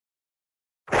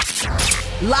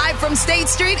live from State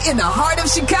Street in the heart of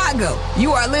Chicago.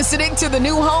 You are listening to the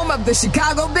new home of the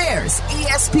Chicago Bears,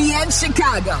 ESPN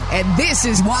Chicago. And this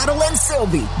is Waddle and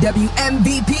Sylvie,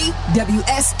 WMVP,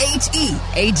 WSHE,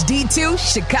 HD2,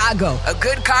 Chicago, a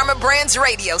Good Karma Brands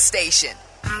radio station.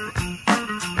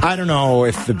 I don't know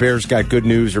if the Bears got good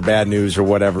news or bad news or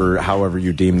whatever, however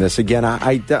you deem this. Again,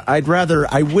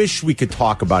 I wish we could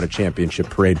talk about a championship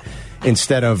parade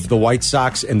instead of the White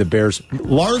Sox and the Bears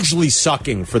largely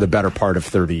sucking for the better part of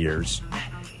 30 years.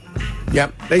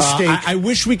 Yep, they stink. I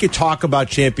wish we could talk about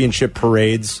championship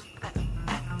parades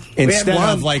instead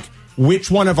of like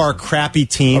which one of our crappy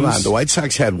teams. Hold on, the White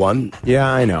Sox had one. Yeah,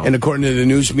 I know. And according to the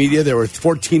news media, there were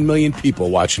 14 million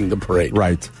people watching the parade.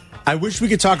 Right. I wish we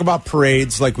could talk about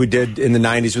parades like we did in the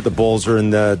 90s with the Bulls or in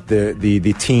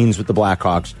the teens with the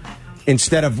Blackhawks,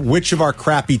 instead of which of our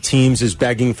crappy teams is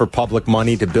begging for public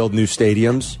money to build new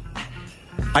stadiums.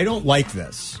 I don't like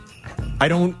this. I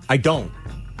don't.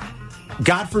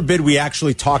 God forbid we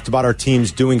actually talked about our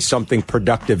teams doing something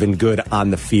productive and good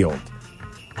on the field,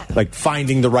 like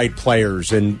finding the right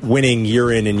players and winning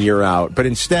year in and year out. But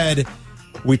instead,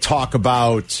 we talk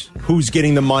about who's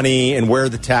getting the money and where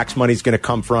the tax money is going to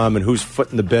come from and who's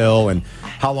footing the bill and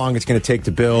how long it's going to take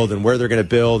to build and where they're going to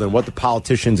build and what the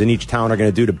politicians in each town are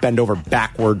going to do to bend over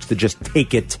backwards to just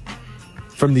take it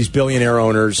from these billionaire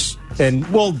owners. And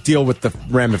we'll deal with the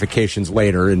ramifications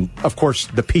later. And, of course,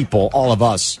 the people, all of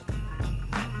us,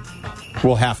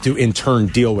 will have to, in turn,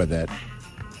 deal with it.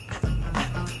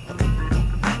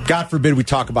 God forbid we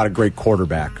talk about a great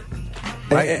quarterback.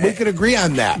 Right? We could agree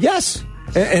on that. Yes.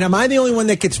 And am I the only one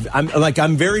that gets...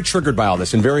 I'm very triggered by all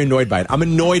this and very annoyed by it. I'm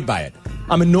annoyed by it.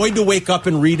 I'm annoyed to wake up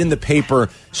and read in the paper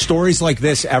stories like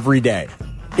this every day.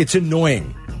 It's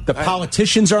annoying. The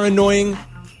politicians are annoying.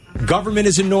 Government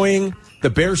is annoying. The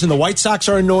Bears and the White Sox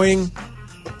are annoying.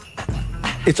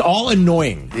 It's all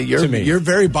annoying to me. You're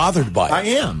very bothered by it. I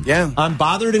am. Yeah. I'm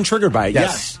bothered and triggered by it,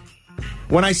 yes.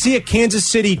 When I see a Kansas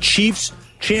City Chiefs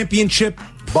championship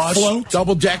bus, float,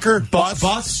 double-decker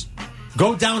bus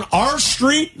go down our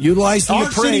street, utilizing our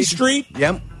the parade. city street.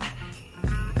 Yep.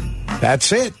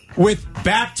 That's it. With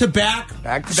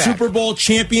back-to-back Super Bowl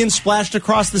champions splashed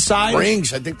across the side.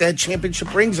 Rings. I think they had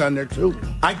championship rings on there, too.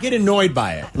 I get annoyed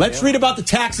by it. Let's read about the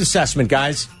tax assessment,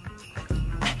 guys.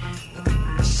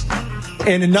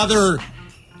 And another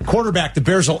quarterback the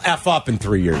Bears will F up in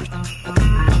 3 years.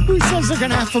 Who says they're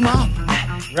going to F him up?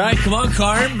 Right, come on,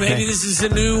 Carm. Maybe this is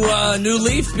a new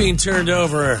leaf being turned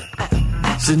over.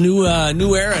 It's a new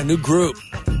era, new group.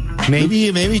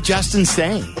 Maybe Justin's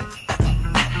staying.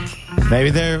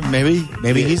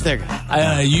 Maybe he's their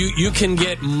guy. You can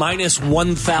get minus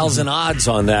 1,000 odds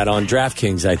on that on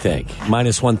DraftKings, I think.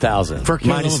 Minus 1,000. For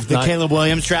Caleb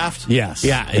Williams draft? Yes.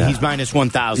 Yeah, he's minus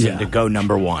 1,000 to go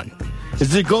number one.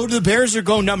 Is it go to the Bears or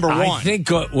go number one? I think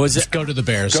was it go to the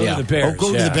Bears. Go to the Bears.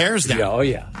 Go to the Bears now.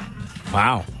 Yeah.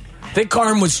 Wow. I think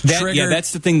Carm was triggered. Yeah,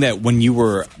 that's the thing that when you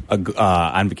were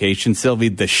on vacation, Sylvie,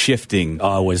 the shifting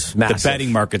was massive. The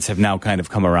betting markets have now kind of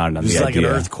come around on the idea. It's like an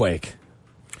earthquake.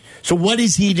 So what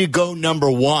is he to go number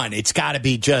one? It's got to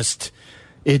be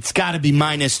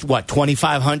minus, what,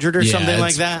 2,500 or something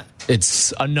like that?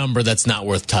 It's a number that's not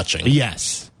worth touching.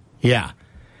 Yes. Yeah.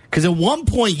 Because at one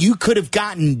point, you could have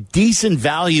gotten decent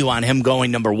value on him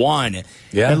going number one.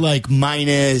 Yeah. At like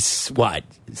minus, what,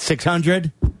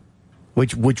 600?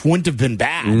 Which wouldn't have been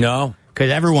bad. No.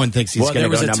 Because everyone thinks he's going to go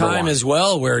number one. There was a time as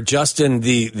well where Justin,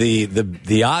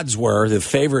 the odds were, the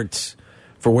favorite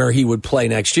for where he would play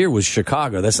next year was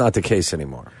Chicago. That's not the case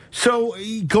anymore. So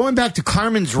going back to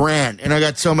Carmen's rant, and I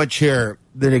got so much here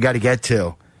that I got to get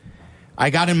to. I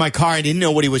got in my car. I didn't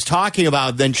know what he was talking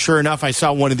about. Then, sure enough, I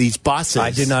saw one of these buses.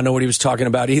 I did not know what he was talking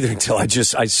about either until I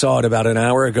saw it about an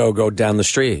hour ago go down the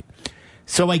street.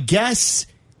 So I guess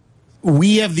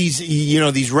we have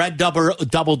these red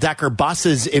double-decker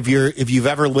buses. If you've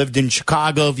ever lived in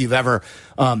Chicago, if you've ever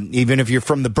even if you're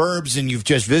from the burbs and you've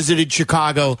just visited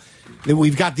Chicago,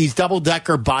 we've got these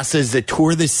double-decker buses that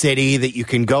tour the city that you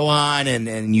can go on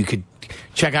and you could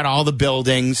check out all the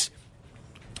buildings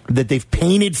that they've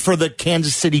painted for the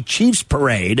Kansas City Chiefs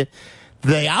parade.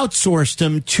 They outsourced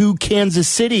them to Kansas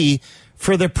City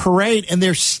for the parade, and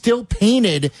they're still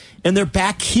painted, and they're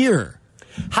back here.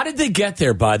 How did they get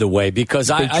there, by the way?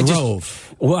 Because I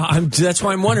drove. That's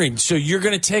why I'm wondering. So you're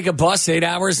going to take a bus 8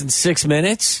 hours and 6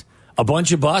 minutes? A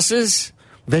bunch of buses?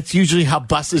 That's usually how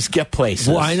buses get places.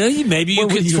 Well, I know maybe you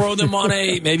could throw them on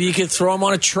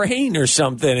a train or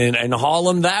something and haul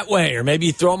them that way, or maybe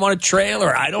you throw them on a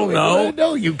trailer. I don't know.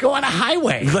 No, you go on a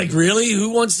highway. Like, really?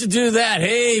 Who wants to do that?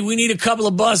 Hey, we need a couple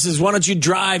of buses. Why don't you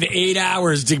drive 8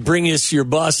 hours to bring us your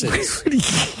buses?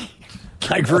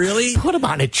 Like, really? Put them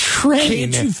on a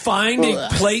train. Can't you find a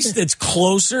place that's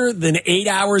closer than 8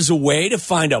 hours away to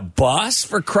find a bus,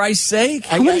 for Christ's sake?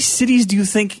 How many cities do you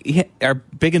think are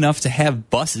big enough to have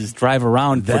buses drive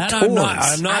around for tours?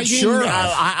 I'm not sure.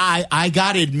 I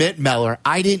got to admit, Meller,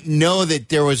 I didn't know that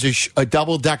there was a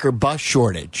double-decker bus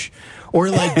shortage. Or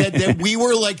like that we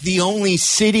were like the only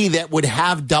city that would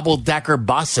have double-decker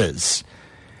buses.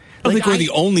 I don't think we're the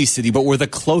only city, but we're the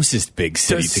closest big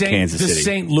city to Kansas City. Does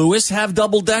St. Louis have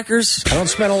double deckers? I don't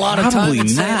spend a lot of time in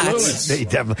St. Louis. They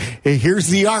definitely. Here's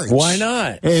the arch. Why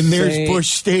not? And there's Busch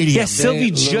Stadium. Yes,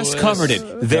 Sylvie just covered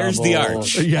it. There's the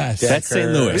arch. Yes. That's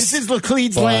St. Louis. This is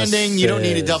Laclede's Landing. You don't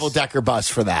need a double-decker bus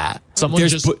for that.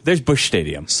 There's Busch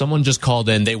Stadium. Someone just called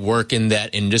in. They work in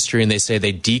that industry, and they say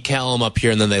they decal them up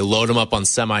here, and then they load them up on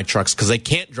semi-trucks because they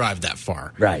can't drive that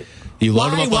far. Right. You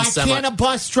load them up Why on semi. can't a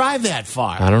bus drive that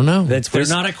far? I don't know. They're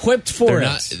not equipped for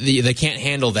it. They can't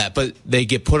handle that, but they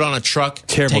get put on a truck,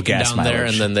 Terrible taken gas down mileage. there,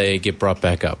 and then they get brought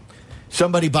back up.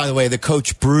 Somebody, by the way, the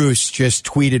coach Bruce just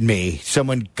tweeted me.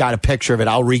 Someone got a picture of it.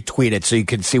 I'll retweet it so you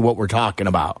can see what we're talking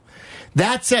about.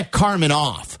 That's at Carmen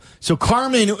off. So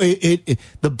Carmen, the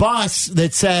bus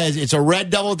that says it's a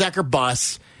red double-decker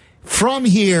bus from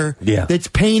here that's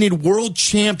painted world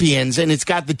champions, and it's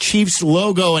got the Chiefs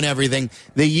logo and everything.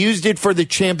 They used it for the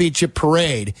championship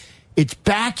parade. It's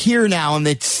back here now, and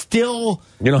it's still...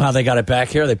 You know how they got it back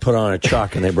here? They put it on a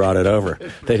truck, and they brought it over.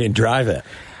 They didn't drive it.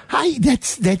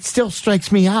 That still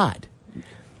strikes me odd.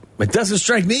 It doesn't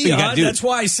strike me odd. That's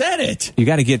why I said it. You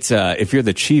got to get, if you're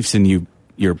the Chiefs and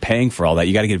you're paying for all that,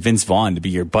 you got to get Vince Vaughn to be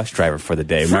your bus driver for the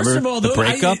day. Remember First of all, the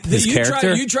breakup, his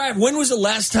character? You drive. When was the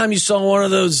last time you saw one of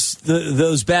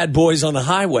those bad boys on the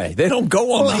highway? They don't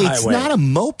go on the highway. It's not a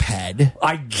moped.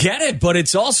 I get it, but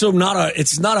it's also not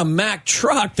a Mack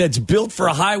truck that's built for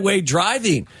highway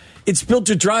driving. It's built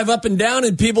to drive up and down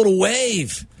and people to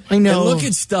wave. I know. And look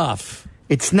at stuff.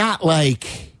 It's not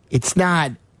like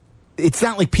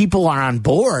people are on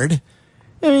board.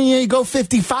 I mean, you go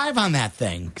 55 on that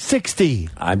thing, 60.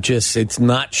 It's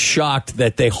not shocked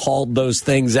that they hauled those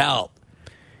things out.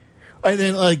 And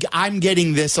then, I'm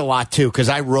getting this a lot, too, because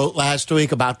I wrote last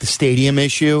week about the stadium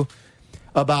issue,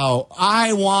 about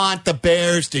I want the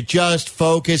Bears to just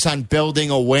focus on building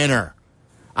a winner.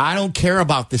 I don't care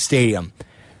about the stadium.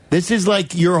 This is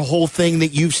like your whole thing that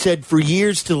you've said for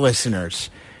years to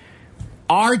listeners.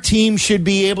 Our team should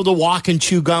be able to walk and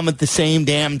chew gum at the same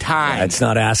damn time. That's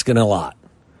not asking a lot.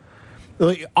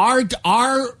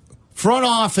 Our front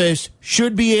office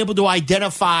should be able to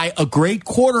identify a great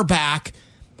quarterback,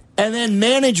 and then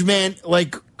management,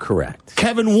 correct,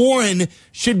 Kevin Warren,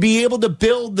 should be able to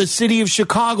build the city of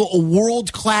Chicago a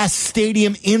world-class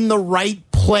stadium in the right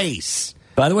place.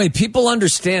 By the way, people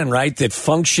understand, right, that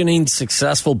functioning,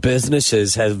 successful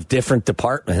businesses have different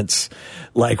departments.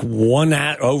 Like one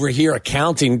over here,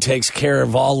 accounting takes care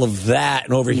of all of that,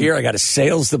 and over here, I got a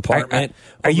sales department.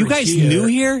 Are you guys new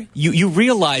here? You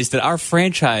realize that our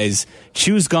franchise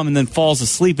chews gum and then falls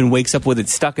asleep and wakes up with it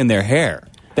stuck in their hair.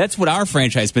 That's what our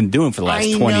franchise has been doing for the last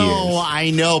 20 years.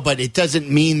 I know, but it doesn't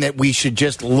mean that we should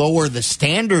just lower the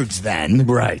standards then.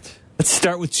 Right. Let's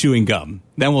start with chewing gum.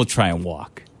 Then we'll try and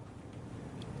walk.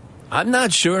 I'm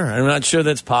not sure. I'm not sure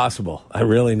that's possible.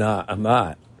 I'm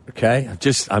not. Okay?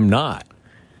 I'm not.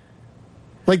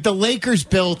 Like the Lakers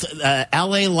built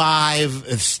LA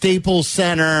Live, Staples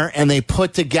Center, and they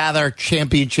put together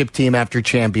championship team after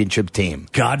championship team.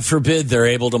 God forbid they're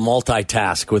able to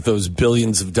multitask with those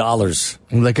billions of dollars.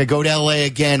 Like I go to LA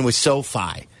again with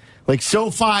SoFi. Like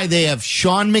SoFi, they have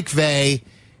Sean McVay.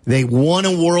 They won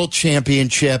a world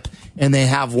championship, and they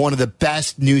have one of the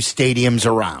best new stadiums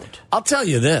around. I'll tell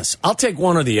you this. I'll take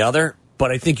one or the other, but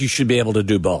I think you should be able to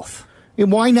do both.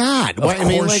 Why not? Of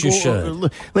course you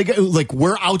should. Like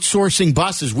we're outsourcing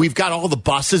buses. We've got all the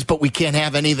buses, but we can't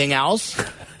have anything else.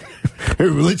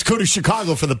 Let's go to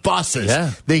Chicago for the buses.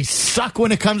 Yeah. They suck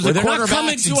when it comes to quarterbacks. They're not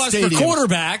coming to us for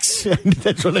quarterbacks.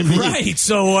 That's what I mean. Right.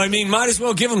 So, might as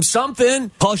well give them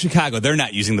something. Call Chicago. They're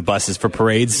not using the buses for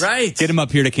parades. Right. Get them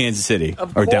up here to Kansas City.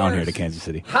 Or down here to Kansas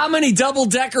City. How many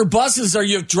double-decker buses are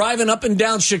you driving up and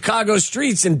down Chicago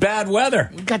streets in bad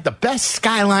weather? We've got the best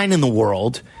skyline in the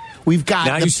world. We've got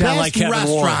now the you sound best like Kevin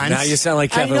restaurants. Warren. Now you sound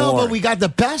like Kevin I know, Warren. but we got the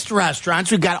best restaurants.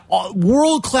 We've got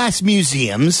world-class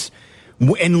museums.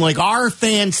 And our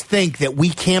fans think that we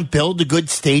can't build a good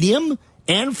stadium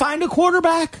and find a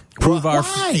quarterback? Prove our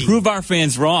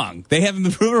fans wrong. They haven't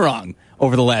been proven wrong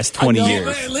over the last 20 years.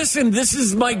 But listen, this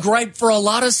is my gripe for a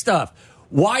lot of stuff.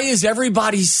 Why is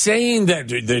everybody saying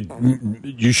that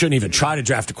you shouldn't even try to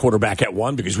draft a quarterback at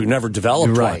one because we've never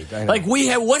developed one? Like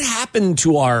what happened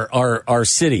to our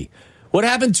city? What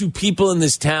happened to people in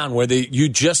this town where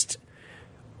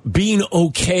being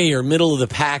okay or middle of the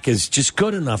pack is just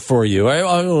good enough for you.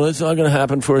 Oh, it's not going to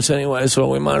happen for us anyway, so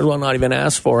we might as well not even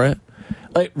ask for it.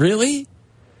 Like, really?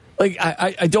 Like,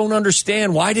 I don't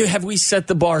understand. Why have we set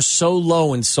the bar so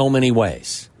low in so many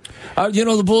ways?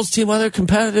 The Bulls team, they're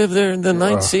competitive. They're in the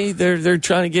ninth seed. They're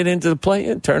trying to get into the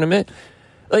play-in tournament.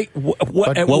 Like,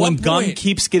 when gum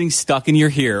keeps getting stuck in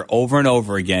your ear over and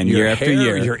over again, year after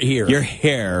year, your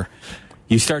hair,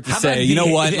 you start to say, you know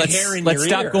what? Let's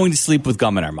stop going to sleep with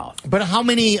gum in our mouth. But how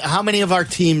many of our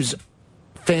teams'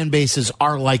 fan bases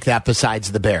are like that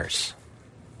besides the Bears?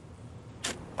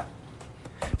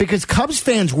 Because Cubs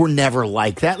fans were never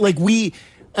like that. Like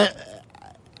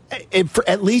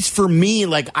at least for me,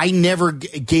 like I never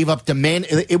gave up demand.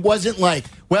 It wasn't like,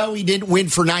 well, we didn't win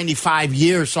for 95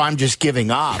 years, so I'm just giving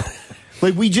up.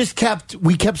 Like we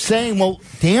kept saying, well,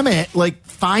 damn it, like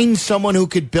find someone who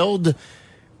could build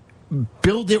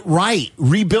it right,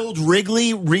 rebuild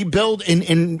Wrigley, rebuild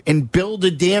and build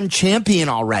a damn champion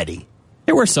already.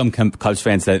 There were some Cubs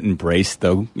fans that embraced,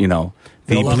 though,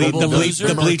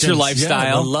 the bleacher lifestyle.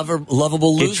 Yeah, the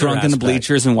lovable loser Get drunk aspect. in the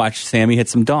bleachers and watch Sammy hit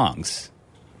some dongs.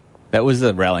 That was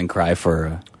the rallying cry for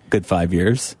a good 5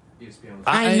 years.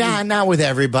 Not with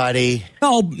everybody.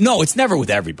 No, it's never with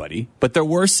everybody. But there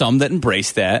were some that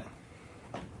embraced that.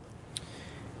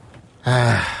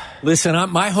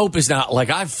 Listen, my hope is not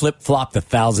like I've flip-flopped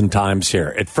 1,000 times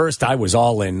here. At first, I was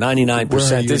all in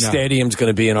 99%. This stadium's going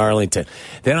to be in Arlington.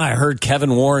 Then I heard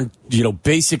Kevin Warren,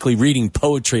 basically reading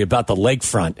poetry about the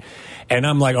lakefront. And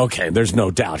I'm like, okay, there's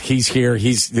no doubt. He's here.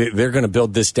 They're going to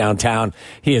build this downtown.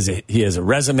 He has a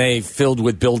resume filled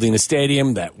with building a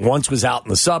stadium that once was out in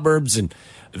the suburbs, and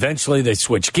eventually they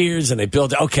switch gears and they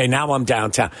build. Okay, now I'm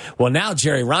downtown. Well, now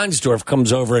Jerry Reinsdorf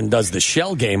comes over and does the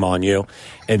shell game on you,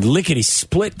 and lickety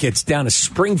split gets down to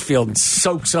Springfield and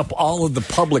soaks up all of the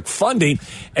public funding.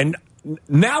 And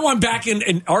now I'm back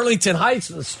in Arlington Heights.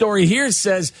 The story here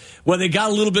says, well, they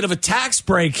got a little bit of a tax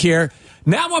break here.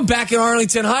 Now I'm back in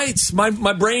Arlington Heights. My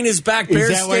brain is back. Is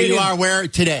that where you are? Where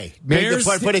today? Bears,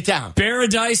 put it down.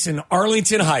 Paradise and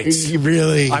Arlington Heights.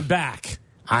 Really? I'm back.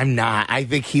 I'm not. I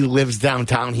think he lives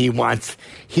downtown. He wants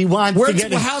to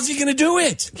get how's he going to do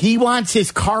it? He wants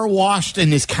his car washed in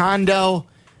his condo.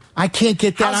 I can't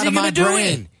get that out of my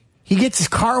brain. He gets his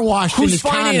car washed in his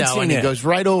condo and he goes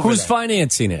right over. Who's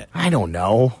financing it? I don't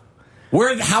know.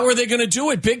 How are they going to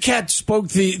do it? Big Cat spoke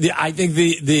I think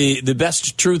the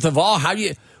best truth of all.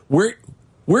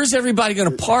 Where's everybody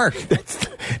going to park?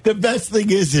 The best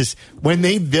thing is when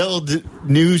they build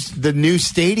the new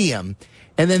stadium,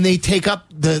 and then they take up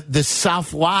the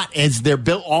south lot as they're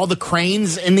built, all the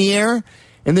cranes in the air,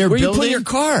 and they're building. Where you put your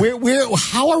car?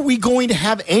 How are we going to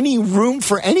have any room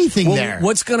for anything there?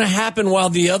 What's going to happen while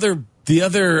the other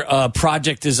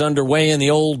project is underway in the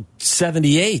old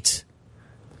 78?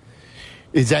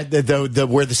 Is that the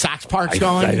where the Sox Park's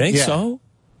going? I think so.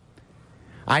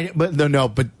 But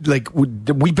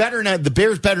we better not. The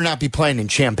Bears better not be playing in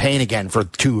Champaign again for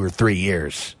 2 or 3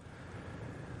 years.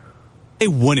 They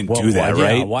wouldn't do that,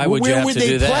 right? Why would you have to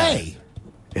do that? Where would they play?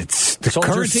 It's the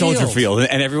current Soldier Field,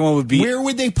 and everyone would be. Where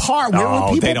would they park? Where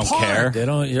would people they don't park? care. They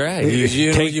don't. You're right.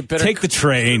 You better take the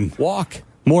train. Walk.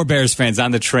 More Bears fans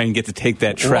on the train get to take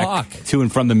that trek to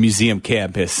and from the museum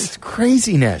campus. It's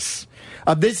craziness.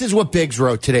 This is what Biggs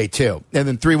wrote today, too. And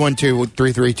then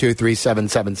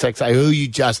 312-332-3776. I owe you,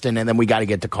 Justin, and then we got to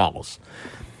get to calls.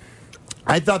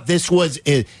 I thought this was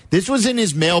in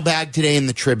his mailbag today in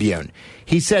the Tribune.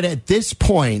 He said, at this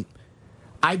point,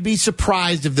 I'd be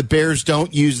surprised if the Bears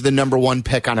don't use the number 1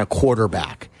 pick on a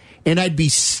quarterback. And I'd be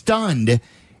stunned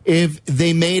if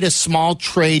they made a small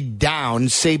trade down,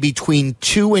 say between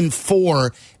 2 and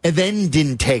 4, and then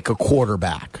didn't take a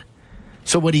quarterback.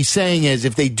 So what he's saying is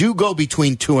if they do go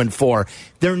between 2 and 4,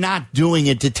 they're not doing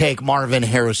it to take Marvin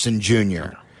Harrison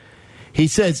Jr. He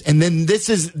says, and then this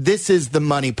is the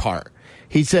money part.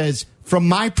 He says, from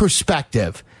my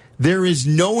perspective, there is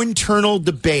no internal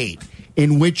debate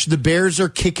in which the Bears are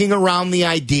kicking around the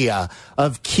idea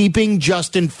of keeping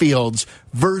Justin Fields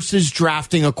versus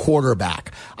drafting a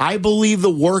quarterback. I believe the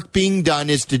work being done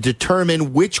is to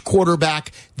determine which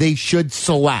quarterback they should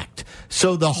select.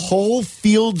 So the whole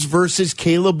Fields versus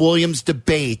Caleb Williams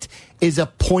debate is a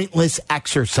pointless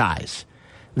exercise.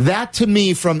 That, to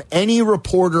me, from any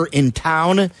reporter in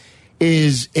town,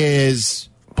 is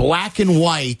black and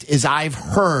white as I've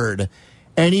heard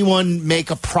anyone make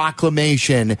a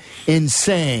proclamation in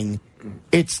saying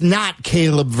it's not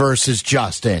Caleb versus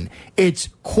Justin. It's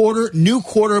new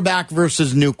quarterback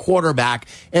versus new quarterback,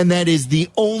 and that is the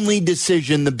only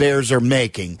decision the Bears are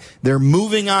making. They're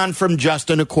moving on from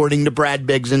Justin, according to Brad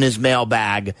Biggs in his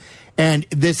mailbag, And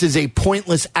this is a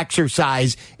pointless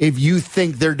exercise if you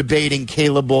think they're debating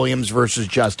Caleb Williams versus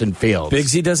Justin Fields.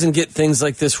 Bigsy doesn't get things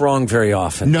like this wrong very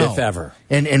often, if ever.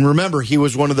 And remember, he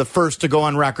was one of the first to go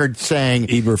on record saying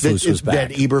Eberflus was back.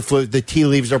 That Eberflus, the tea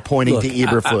leaves are pointing to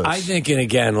Eberflus. I think, and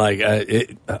again,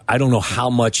 I don't know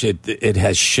how much it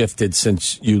has shifted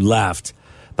since you left,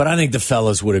 but I think the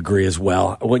fellas would agree as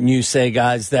well. Wouldn't you say,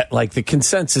 guys, that like the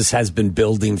consensus has been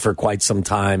building for quite some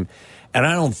time? And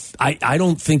I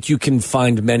don't think you can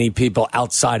find many people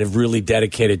outside of really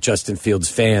dedicated Justin Fields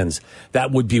fans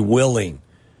that would be willing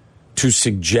to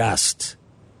suggest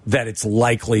that it's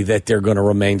likely that they're going to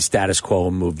remain status quo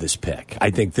and move this pick.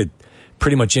 I think that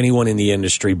pretty much anyone in the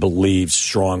industry believes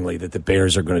strongly that the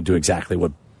Bears are going to do exactly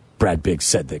what Brad Biggs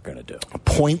said they're going to do. A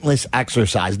pointless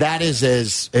exercise. That is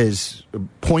as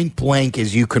point blank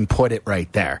as you can put it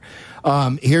right there.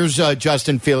 Here's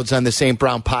Justin Fields on the St.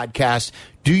 Brown podcast.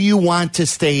 Do you want to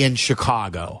stay in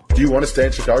Chicago? Do you want to stay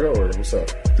in Chicago or what's up?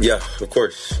 Yeah, of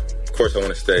course. Of course I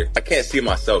want to stay. I can't see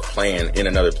myself playing in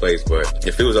another place, but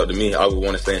if it was up to me, I would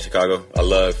want to stay in Chicago. I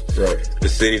love the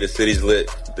city. The city's lit.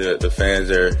 The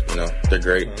fans are, they're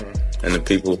great. Mm-hmm. And the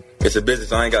people. It's a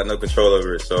business. I ain't got no control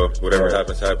over it, so whatever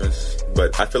happens, happens.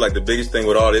 But I feel like the biggest thing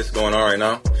with all this going on right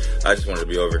now, I just want it to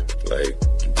be over. Like,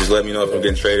 just let me know if I'm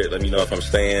getting traded. Let me know if I'm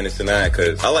staying, this and that.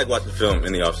 Because I like watching film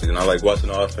in the offseason. I like watching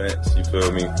the offense, you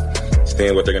feel me?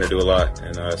 Seeing what they're going to do a lot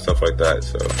and stuff like that,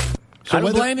 so I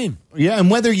don't blame him. Yeah, and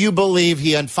whether you believe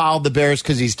he unfollowed the Bears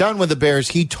because he's done with the Bears,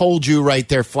 he told you right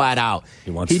there flat out.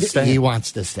 He wants to stay. He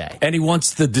wants to stay. And he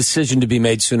wants the decision to be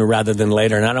made sooner rather than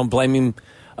later. And I don't blame him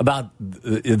about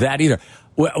that either.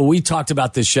 We talked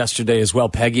about this yesterday as well,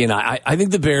 Peggy, and I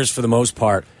think the Bears, for the most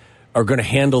part, are going to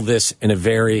handle this in a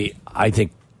very, I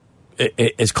think,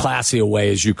 as classy a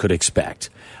way as you could expect.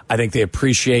 I think they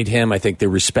appreciate him. I think they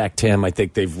respect him. I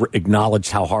think they've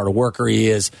acknowledged how hard a worker he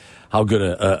is, how good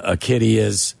a kid he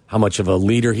is, how much of a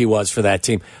leader he was for that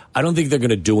team. I don't think they're going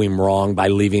to do him wrong by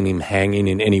leaving him hanging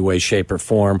in any way, shape, or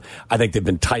form. I think they've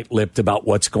been tight-lipped about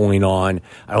what's going on.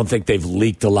 I don't think they've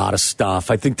leaked a lot of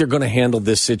stuff. I think they're going to handle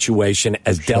this situation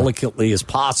as delicately as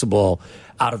possible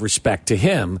out of respect to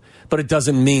him, but it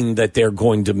doesn't mean that they're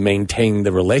going to maintain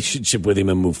the relationship with him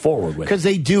and move forward with him. Because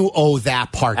they do owe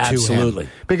that part to him. Absolutely.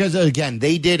 Because, again,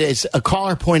 they did, as a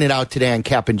caller pointed out today on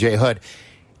Cap and J Hood,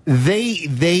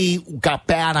 they got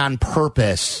bad on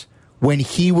purpose when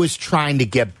he was trying to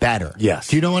get better. Yes.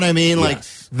 Do you know what I mean?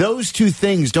 Yes. Like, those two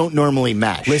things don't normally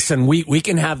mesh. Listen, we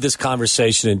can have this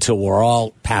conversation until we're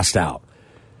all passed out.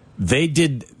 They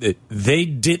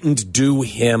didn't do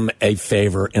him a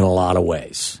favor in a lot of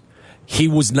ways. He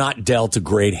was not dealt a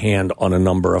great hand on a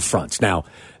number of fronts. Now,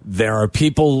 there are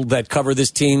people that cover this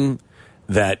team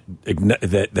that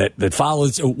follow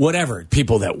whatever,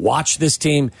 people that watch this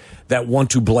team that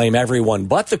want to blame everyone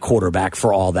but the quarterback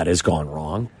for all that has gone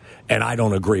wrong. And I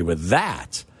don't agree with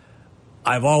that.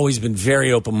 I've always been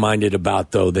very open-minded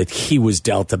about, though, that he was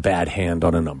dealt a bad hand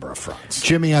on a number of fronts.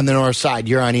 Jimmy on the north side,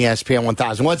 you're on ESPN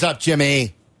 1000. What's up,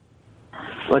 Jimmy?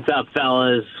 What's up,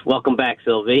 fellas? Welcome back,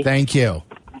 Sylvie. Thank you.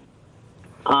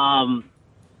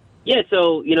 Yeah,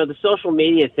 so, the social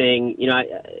media thing,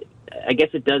 I guess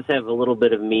it does have a little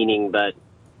bit of meaning, but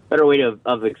better way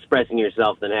of expressing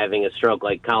yourself than having a stroke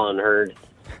like Colin Hurd.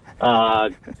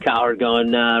 Coward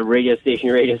going radio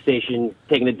station,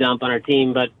 taking a dump on our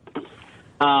team, but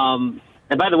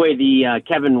and by the way, the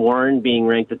Kevin Warren being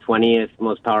ranked the 20th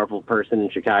most powerful person in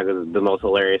Chicago is the most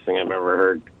hilarious thing I've ever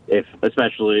heard,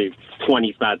 especially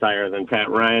 20 spots higher than Pat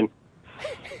Ryan.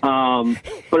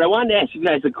 But I wanted to ask you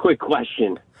guys a quick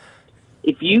question.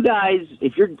 If your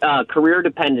career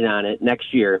depended on it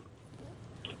next year,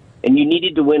 and you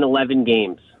needed to win 11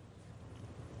 games,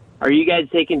 are you guys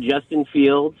taking Justin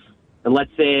Fields? And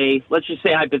let's just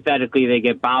say hypothetically they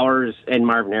get Bowers and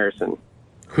Marvin Harrison.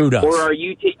 Who does? Or are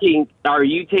you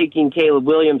taking Caleb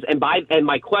Williams? And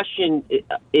my question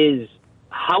is,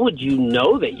 how would you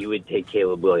know that you would take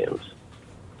Caleb Williams?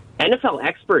 NFL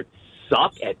experts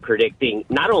suck at predicting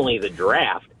not only the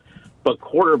draft, but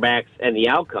quarterbacks and the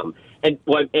outcome. And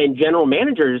general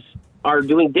managers are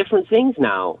doing different things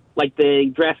now. Like they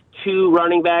draft 2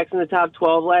 running backs in the top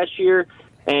 12 last year,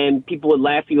 and people would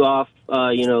laugh you off.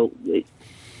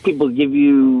 People give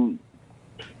you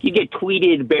get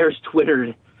tweeted, Bears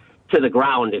Twittered to the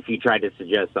ground if you try to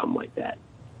suggest something like that.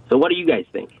 So what do you guys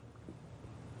think?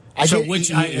 Ask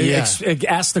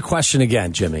the question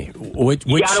again, Jimmy.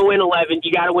 You got to win 11.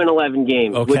 You got to win 11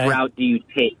 games. Okay. Which route do you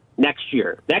take next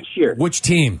year? Which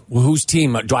team? Whose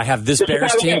team? Do I have this the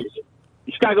Bears Chicago team? Bears.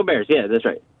 Chicago Bears. Yeah, that's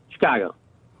right. Chicago.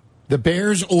 The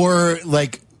Bears, or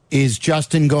is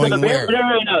Justin going where?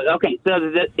 No. Okay, so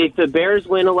if the Bears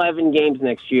win 11 games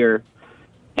next year,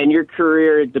 and your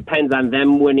career depends on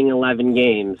them winning 11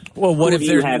 games. Well, what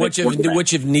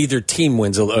if neither team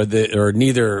wins or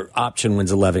neither option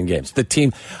wins 11 games? The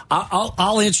team.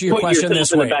 I'll answer your question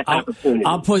this way.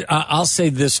 I'll say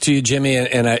this to you, Jimmy,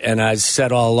 and I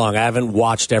said all along, I haven't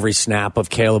watched every snap of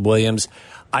Caleb Williams.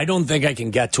 I don't think I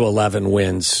can get to 11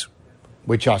 wins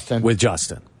with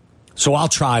Justin. So I'll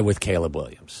try with Caleb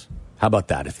Williams. How about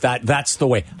that? If that's the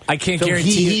way, I can't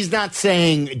guarantee. He's not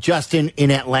saying Justin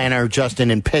in Atlanta or Justin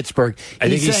in Pittsburgh. I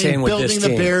think he's saying with building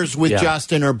the Bears with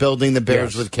Justin or building the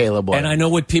Bears with Caleb Williams. And I know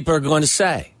what people are going to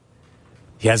say.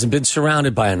 He hasn't been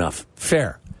surrounded by enough.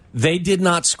 Fair. They did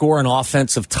not score an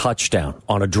offensive touchdown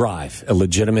on a drive, a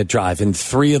legitimate drive. In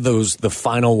 3 of those, the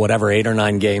final 8 or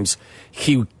 9 games,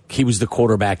 he was the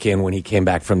quarterback in when he came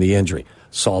back from the injury.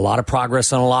 Saw a lot of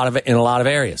progress in a lot of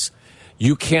areas.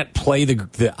 You can't play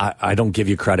I don't give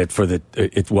you credit for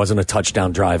it wasn't a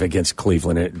touchdown drive against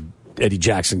Cleveland. Eddie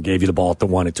Jackson gave you the ball at the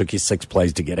 1. It took you 6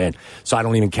 plays to get in. So I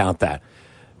don't even count that.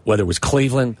 Whether it was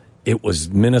Cleveland, it was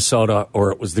Minnesota,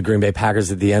 or it was the Green Bay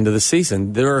Packers at the end of the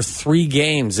season. There are 3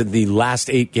 games in the last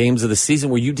 8 games of the season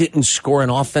where you didn't score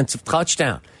an offensive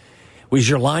touchdown. Was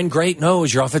your line great? No.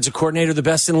 Was your offensive coordinator the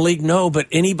best in the league? No. But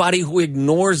anybody who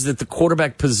ignores that the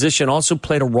quarterback position also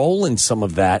played a role in some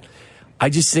of that, I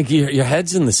just think your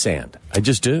head's in the sand. I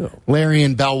just do. Larry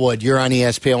in Bellwood, you're on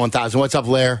ESPN 1000. What's up,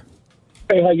 Larry?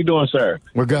 Hey, how you doing, sir?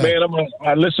 We're good. Man,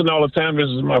 I listen all the time. This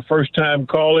is my first time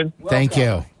calling. Thank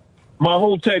you. My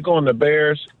whole take on the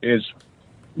Bears is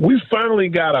we finally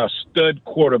got a stud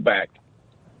quarterback.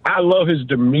 I love his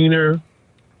demeanor.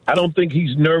 I don't think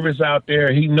he's nervous out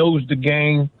there. He knows the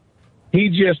game. He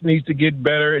just needs to get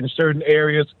better in certain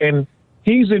areas, and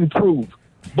he's improved.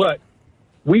 But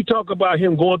we talk about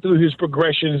him going through his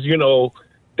progressions,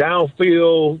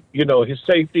 downfield, his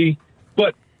safety.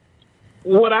 But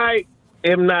what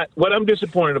I'm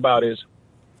disappointed about is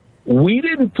we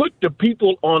didn't put the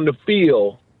people on the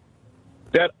field,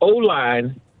 that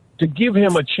O-line, to give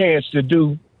him a chance to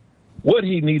do what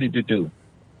he needed to do.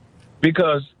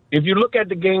 Because if you look at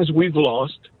the games we've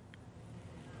lost,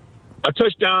 a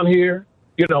touchdown here,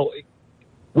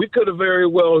 we could have very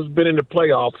well been in the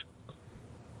playoffs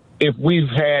if we've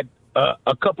had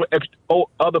a couple of extra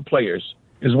other players,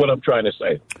 is what I'm trying to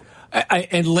say.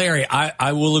 And Larry,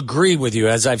 I will agree with you,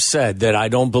 as I've said, that I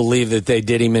don't believe that they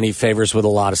did him any favors with a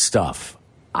lot of stuff.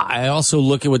 I also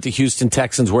look at what the Houston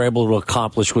Texans were able to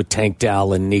accomplish with Tank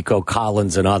Dell and Nico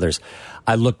Collins and others.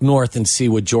 I look north and see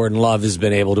what Jordan Love has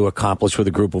been able to accomplish with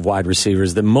a group of wide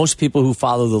receivers that most people who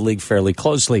follow the league fairly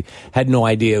closely had no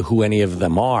idea who any of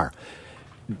them are.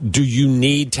 Do you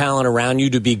need talent around you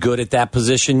to be good at that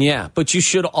position? Yeah. But you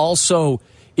should also,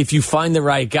 if you find the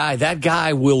right guy, that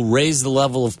guy will raise the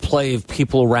level of play of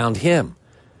people around him.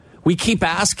 We keep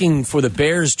asking for the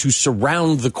Bears to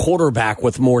surround the quarterback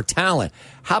with more talent.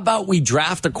 How about we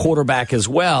draft a quarterback as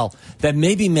well that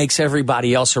maybe makes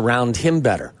everybody else around him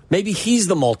better? Maybe he's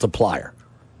the multiplier.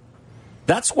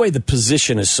 That's the way the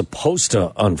position is supposed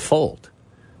to unfold.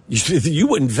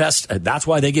 You invest. That's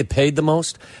why they get paid the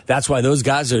most. That's why those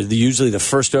guys are usually the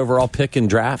first overall pick in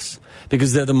drafts,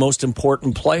 because they're the most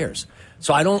important players.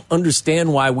 So I don't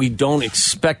understand why we don't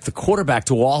expect the quarterback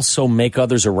to also make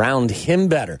others around him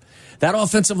better. That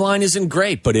offensive line isn't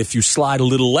great, but if you slide a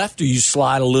little left or you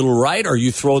slide a little right or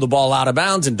you throw the ball out of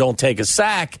bounds and don't take a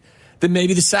sack, then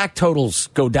maybe the sack totals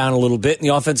go down a little bit and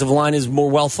the offensive line is more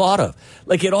well thought of.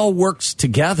 Like, it all works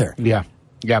together. Yeah.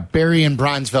 Yeah, Barry in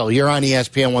Bronzeville. You're on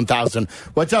ESPN 1000.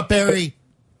 What's up, Barry?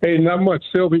 Hey, not much.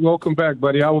 Sylvie, welcome back,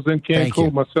 buddy. I was in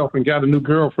Cancun myself and got a new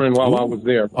girlfriend while I was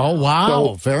there. Oh,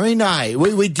 wow. Very nice.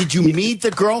 Wait, did you meet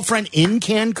the girlfriend in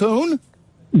Cancun?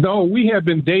 No, we had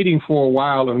been dating for a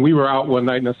while, and we were out one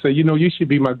night, and I said, you should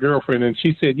be my girlfriend. And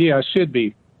she said, yeah, I should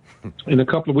be. And a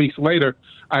couple of weeks later,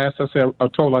 I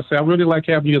told her, I really like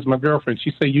having you as my girlfriend.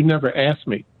 She said, you never asked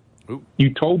me.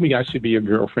 You told me I should be your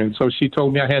girlfriend. So she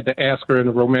told me I had to ask her in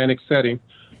a romantic setting.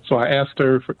 So I asked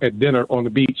her at dinner on the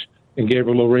beach and gave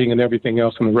her a little ring and everything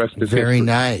else, and the rest is very history.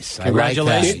 Nice.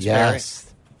 Congratulations. Like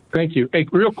yes. Thank you. Hey,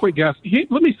 real quick, guys,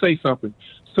 let me say something.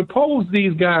 Suppose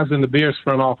these guys in the Bears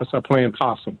front office are playing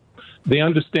possum. They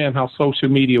understand how social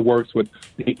media works with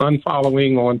the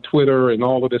unfollowing on Twitter and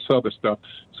all of this other stuff.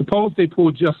 Suppose they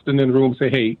pull Justin in the room and say,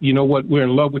 hey, you know what? We're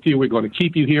in love with you. We're going to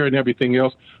keep you here and everything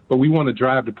else, but we want to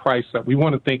drive the price up. We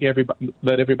want to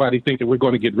let everybody think that we're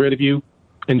going to get rid of you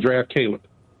and draft Caleb.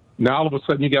 Now, all of a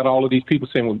sudden, you got all of these people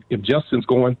saying, well, if Justin's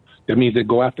going, that means they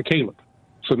go after Caleb.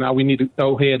 So now we need to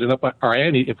go ahead and up our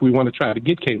ante if we want to try to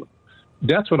get Caleb.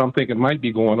 That's what I'm thinking might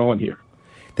be going on here.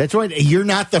 That's what you're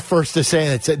not the first to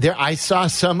say that. I saw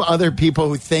some other people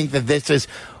who think that this is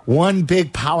one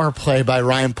big power play by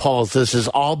Ryan Pauls. This is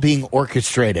all being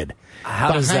orchestrated.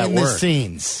 How does that work? Behind the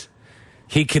scenes.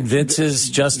 He convinces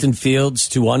Justin Fields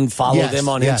to unfollow them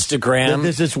on Instagram.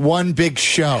 This is one big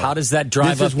show. How does that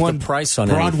drive up the price on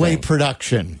Broadway anything?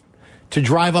 production to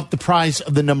drive up the price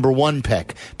of the number one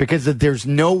pick? Because there's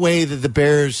no way that the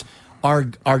Bears are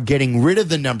getting rid of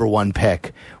the number one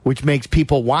pick, which makes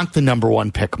people want the number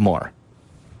one pick more.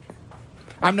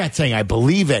 I'm not saying I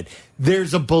believe it.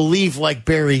 There's a belief, like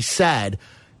Barry said,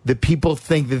 that people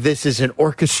think that this is an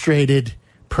orchestrated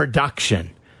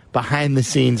production behind the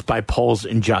scenes by Pauls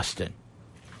and Justin.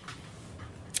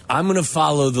 I'm going to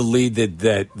follow the lead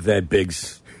that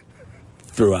Biggs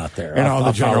threw out there. And all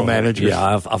the general managers?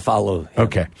 Yeah, I'll follow him.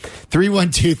 Okay.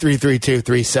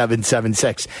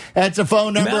 312-332-3776. That's a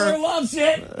phone number. Miller loves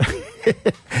it.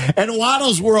 And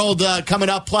Waddle's World coming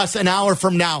up, plus an hour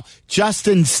from now,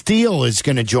 Justin Steele is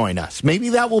going to join us. Maybe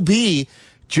that will be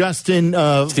Justin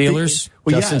Steelers?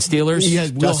 Justin Steelers? Yeah,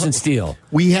 Justin Steele.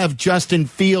 We have Justin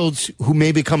Fields, who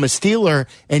may become a Steeler,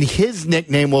 and his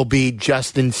nickname will be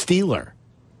Justin Steeler.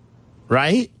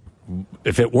 Right?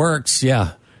 If it works,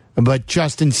 yeah. But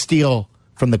Justin Steele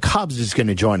from the Cubs is going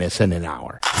to join us in an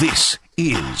hour. This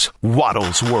is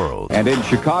Waddle's World. And in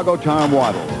Chicago, Tom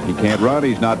Waddle. He can't run,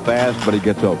 he's not fast, but he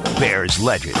gets open. Bears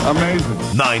legend.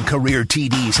 Amazing. 9 career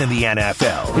TDs in the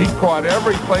NFL. He caught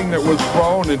everything that was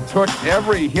thrown and took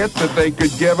every hit that they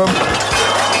could give him.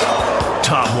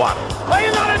 Tom Waddle. Are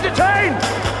you not entertained?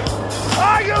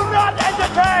 Are you not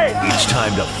entertained? It's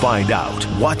time to find out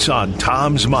what's on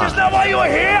Tom's mind. Is that why you are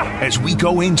here? As we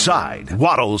go inside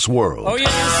Waddle's World. Oh, yes.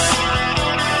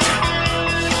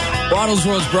 Waddle's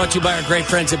World is brought to you by our great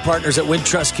friends and partners at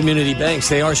Wintrust Community Banks.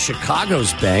 They are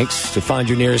Chicago's banks. To find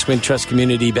your nearest Wintrust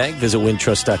Community Bank, visit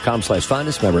wintrust.com/find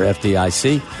us. Member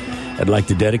FDIC. I'd like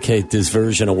to dedicate this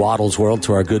version of Waddle's World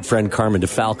to our good friend Carmen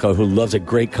DeFalco, who loves a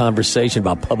great conversation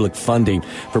about public funding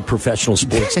for professional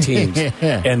sports teams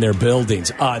and their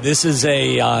buildings. This is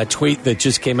a tweet that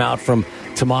just came out from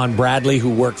Tamon Bradley, who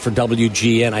worked for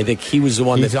WGN. I think he was the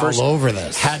one He's that first all over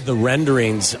this. had the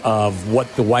renderings of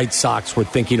what the White Sox were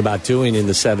thinking about doing in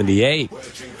the 78.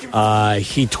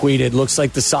 He tweeted, looks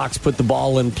like the Sox put the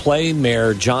ball in play.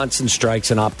 Mayor Johnson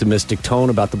strikes an optimistic tone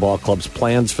about the ball club's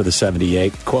plans for the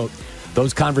 78. Quote,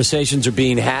 those conversations are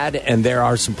being had, and there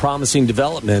are some promising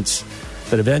developments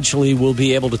that eventually we'll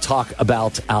be able to talk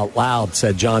about out loud,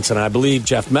 said Johnson. I believe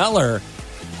Jeff Meller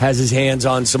has his hands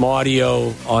on some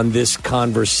audio on this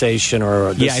conversation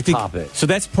or this topic. So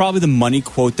that's probably the money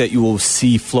quote that you will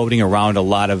see floating around a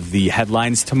lot of the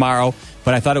headlines tomorrow.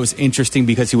 But I thought it was interesting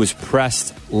because he was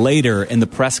pressed later in the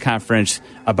press conference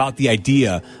about the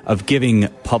idea of giving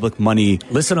public money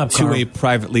to a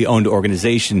privately owned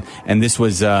organization. And this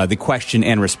was the question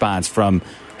and response from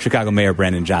Chicago Mayor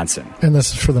Brandon Johnson. And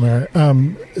this is for the mayor.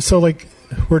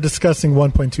 We're discussing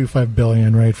 $1.25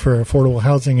 billion, right, for affordable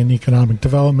housing and economic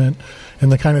development and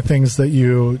the kind of things that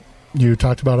you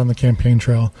talked about on the campaign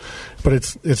trail. But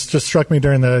it's just struck me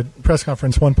during the press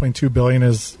conference, $1.2 billion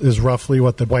is roughly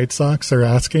what the White Sox are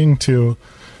asking to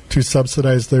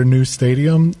subsidize their new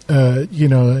stadium.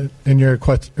 In your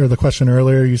the question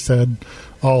earlier, you said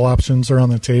all options are on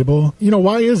the table.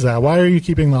 Why is that? Why are you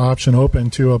keeping the option open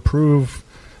to approve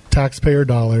taxpayer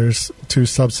dollars to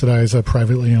subsidize a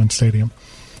privately owned stadium?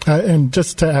 And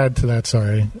just to add to that,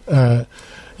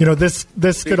 this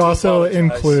could also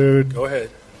include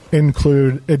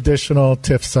additional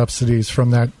TIF subsidies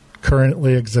from that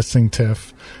currently existing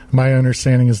TIF. My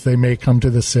understanding is they may come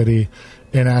to the city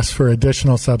and ask for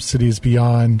additional subsidies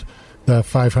beyond the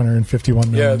 $551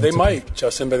 million. Yeah, they might,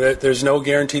 Justin, but there's no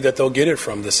guarantee that they'll get it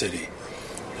from the city.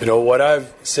 What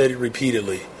I've said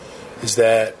repeatedly is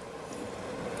that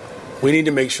we need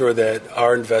to make sure that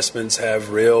our investments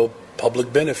have real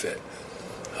public benefit,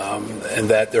 and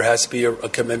that there has to be a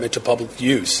commitment to public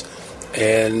use.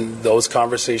 And those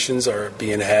conversations are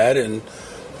being had, and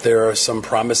there are some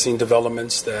promising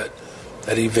developments that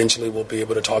eventually we'll be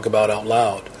able to talk about out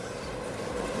loud.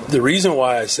 The reason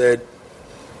why I said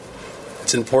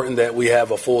it's important that we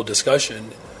have a full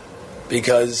discussion,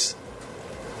 because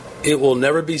it will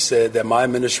never be said that my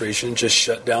administration just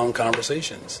shut down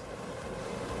conversations.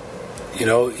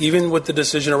 Even with the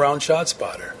decision around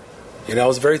ShotSpotter, I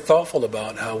was very thoughtful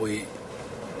about how we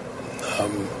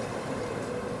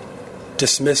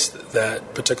dismissed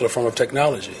that particular form of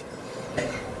technology.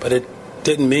 But it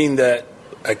didn't mean that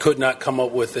I could not come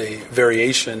up with a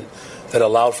variation that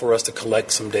allowed for us to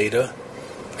collect some data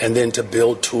and then to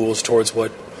build tools towards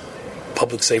what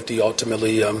public safety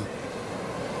ultimately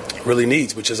really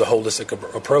needs, which is a holistic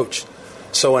approach.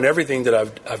 So in everything that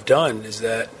I've done is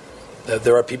that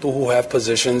there are people who have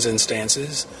positions and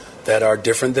stances that are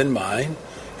different than mine,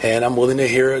 and I'm willing to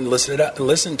hear and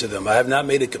listen to them. I have not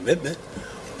made a commitment.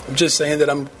 I'm just saying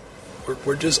that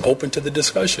we're just open to the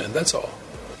discussion. That's all.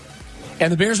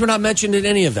 And the Bears were not mentioned in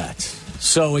any of that.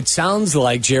 So it sounds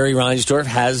like Jerry Reinsdorf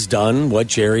has done what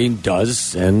Jerry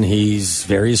does, and he's a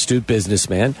very astute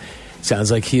businessman.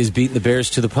 Sounds like he has beaten the Bears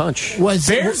to the punch.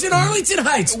 Bears in Arlington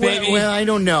Heights, baby. Well, I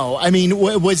don't know. I mean,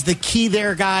 was the key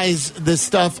there, guys, the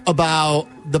stuff about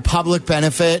the public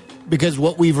benefit? Because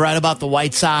what we've read about the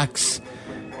White Sox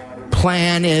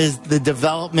plan is the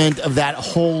development of that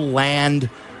whole land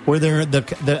where there are the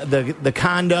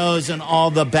condos and all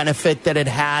the benefit that it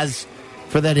has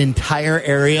for that entire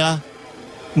area.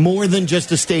 More than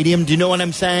just a stadium. Do you know what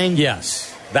I'm saying?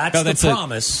 Yes. That's the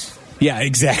promise. Yeah,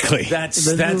 exactly. That's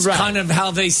right. kind of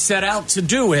how they set out to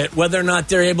do it. Whether or not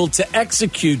they're able to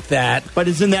execute that. But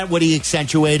isn't that what he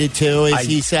accentuated to?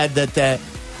 He said that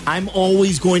I'm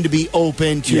always going to be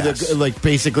open to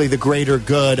basically the greater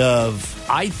good of.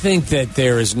 I think that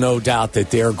there is no doubt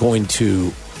that they're going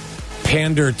to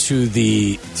pander to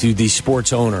the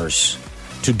sports owners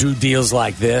to do deals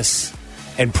like this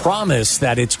and promise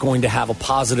that it's going to have a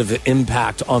positive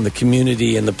impact on the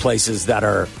community and the places that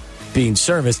are being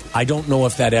serviced. I don't know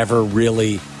if that ever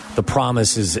really, the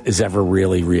promise is ever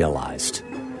really realized.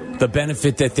 The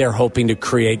benefit that they're hoping to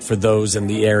create for those in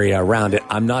the area around it,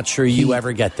 I'm not sure you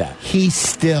ever get that. He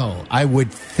still, I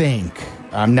would think,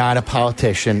 I'm not a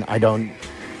politician, I don't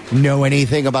know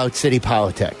anything about city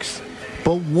politics,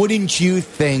 but wouldn't you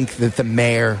think that the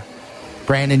mayor,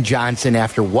 Brandon Johnson,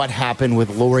 after what happened with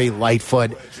Lori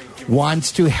Lightfoot,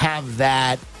 wants to have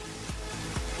that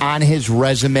on his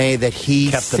resume that he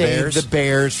saved the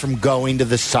Bears from going to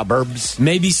the suburbs?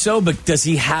 Maybe so, but does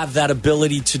he have that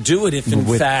ability to do it if, in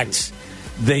fact,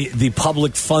 the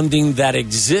public funding that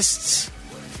exists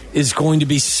is going to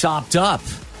be sopped up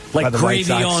like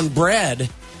gravy on bread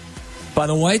by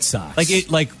the White Sox?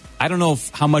 I don't know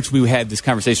how much we had this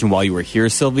conversation while you were here,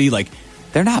 Sylvie.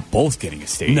 They're not both getting a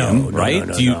stadium, right?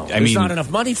 No. There's not enough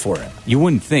money for it. You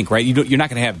wouldn't think, right? You're not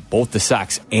going to have both the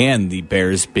Sox and the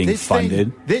Bears being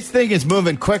funded. This thing is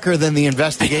moving quicker than the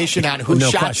investigation on who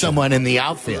shot someone in the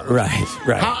outfield. Right.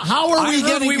 How are we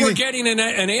getting? We were getting an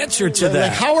answer to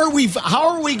that. How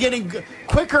are we getting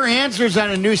quicker answers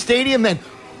on a new stadium than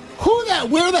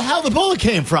where the hell the bullet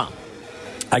came from?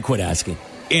 I quit asking.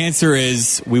 Answer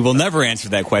is we will never answer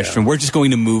that question. Yeah. We're just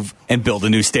going to move and build a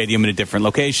new stadium in a different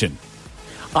location.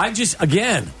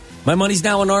 My money's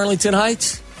now in Arlington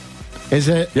Heights. Is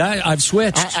it? Yeah, I've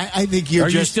switched. I think you're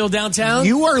you still downtown?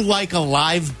 You are like a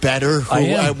live bettor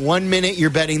who, 1 minute you're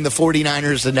betting the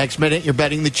 49ers, the next minute you're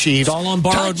betting the Chiefs. It's all on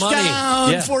borrowed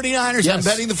Touchdown, money. 49ers. Yes. I'm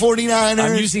betting the 49ers.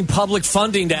 I'm using public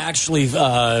funding to actually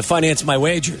finance my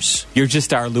wagers. You're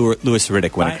just our Louis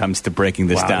Riddick when it comes to breaking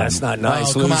this down. That's not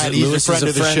nice. Oh, come on, he's a friend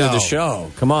of the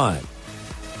show. Come on.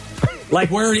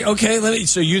 Where are you? Okay,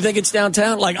 so you think it's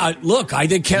downtown? I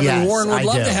think Kevin Warren would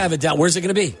love to have it down. Where's it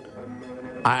going to be?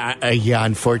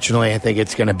 Unfortunately, I think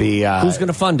it's going to be... who's going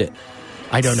to fund it?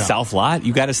 I don't know. South Lot?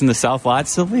 You got us in the South Lot,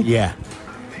 Sylvie? Yeah.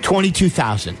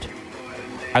 22,000.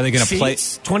 Are they going to play...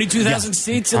 22,000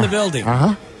 seats in the building?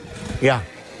 Uh-huh. Yeah,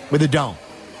 with a dome.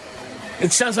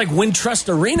 It sounds like Wintrust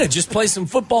Arena. Just play some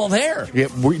football there. Yeah,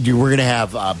 we're going to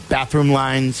have bathroom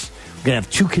lines. We're going to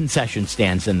have 2 concession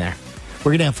stands in there.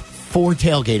 We're going to have 4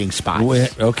 tailgating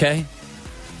spots. Okay.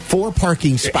 4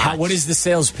 parking spots. What is the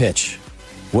sales pitch?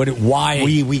 Why?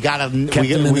 We got a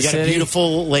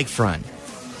beautiful lakefront.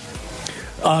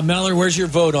 Mellor, where's your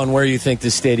vote on where you think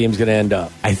this stadium's going to end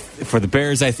up? For the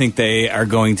Bears, I think they are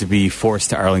going to be forced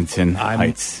to Arlington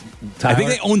Heights. Tyler? I think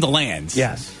they own the land.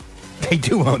 Yes. They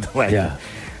do own the land. Yeah.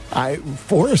 I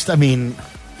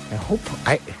hope.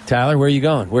 Tyler, where are you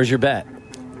going? Where's your bet?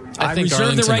 I think reserve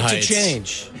Arlington the right Heights. to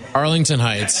change. Arlington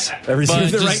Heights. I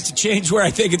reserve the right to change where I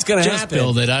think it's going to happen. Just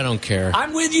build it. I don't care.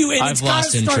 I'm with you. And I've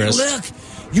lost interest. Look,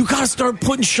 you got to start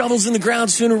putting shovels in the ground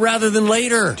sooner rather than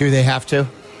later. Do they have to?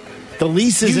 The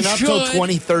lease isn't up till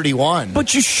 2031.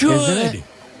 But you should.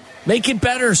 Make it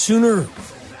better sooner.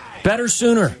 Better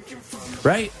sooner.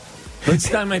 Right? Next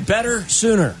time, better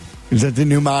sooner. Is that the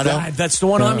new motto? That's the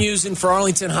one I'm using for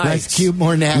Arlington Heights. Less cute,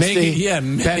 more nasty.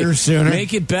 Better sooner.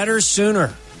 Make it better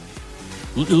sooner.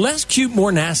 Less cute,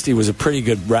 more nasty was a pretty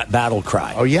good battle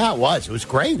cry. Oh, yeah, it was. It was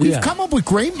great. We've come up with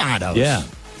great mottos. Yeah.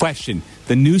 Question.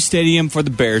 The new stadium for the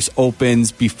Bears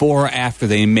opens before or after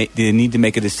they need to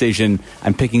make a decision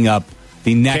on picking up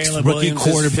the next Caleb rookie Williams'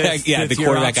 quarterback. fifth the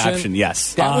quarterback option.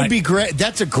 Yes. That would be great.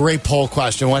 That's a great poll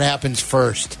question. What happens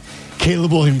first?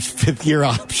 Caleb Williams' 5th-year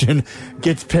option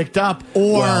gets picked up,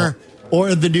 or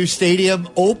or the new stadium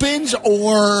opens,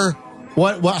 or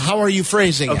what? How are you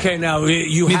phrasing it? Okay, now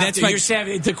you're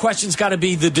saying the question's got to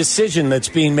be the decision that's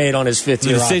being made on his 5th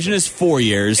year. The decision is 4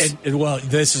 years.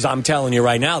 I'm telling you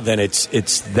right now. Then that's going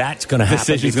to happen. The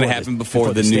decision's going to happen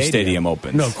before the new stadium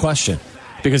opens. No question.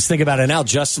 Because think about it now.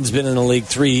 Justin's been in the league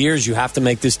 3 years. You have to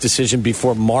make this decision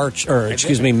before May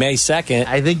 2nd.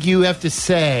 I think you have to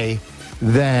say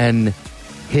then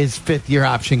his 5th year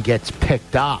option gets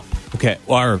picked up. Okay.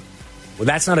 Well,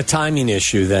 that's not a timing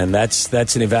issue then.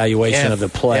 That's an evaluation of the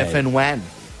play. If and when.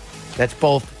 That's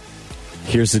both.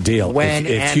 Here's the deal. When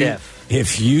if.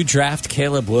 If you draft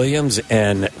Caleb Williams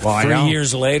and 3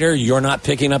 years later you're not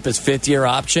picking up his 5th year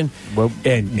option,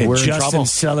 and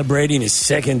Justin's celebrating his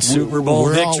 2nd Super Bowl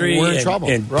victory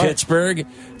in Pittsburgh,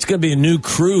 it's going to be a new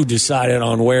crew decided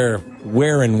on where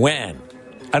and when.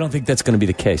 I don't think that's going to be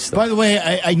the case, though. By the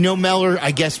way, I know Meller,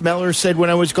 I guess Meller said when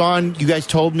I was gone, you guys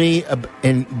told me,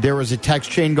 and there was a text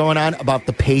chain going on about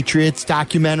the Patriots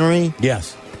documentary.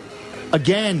 Yes.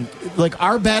 Again, like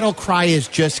our battle cry is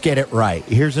just get it right.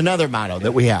 Here's another motto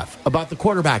that we have about the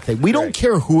quarterback thing. We don't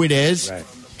care who it is,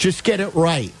 just get it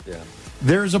right. Yeah.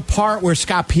 There's a part where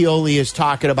Scott Pioli is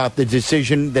talking about the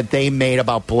decision that they made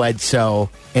about Bledsoe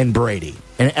and Brady.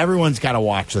 And everyone's got to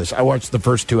watch this. I watched the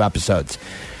first 2 episodes.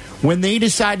 When they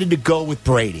decided to go with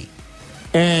Brady,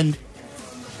 and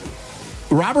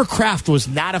Robert Kraft was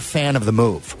not a fan of the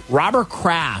move. Robert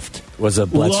Kraft was a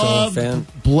Bledsoe loved fan?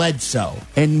 Bledsoe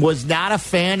and was not a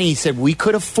fan. He said, we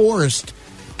could have forced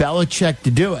Belichick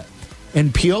to do it.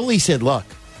 And Pioli said, look,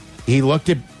 he looked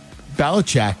at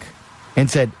Belichick and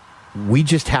said, we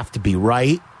just have to be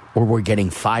right or we're getting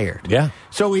fired. Yeah.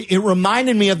 So it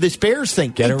reminded me of this Bears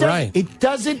thing. Get it right. It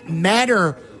doesn't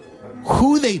matter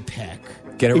who they pick.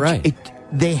 Get it right.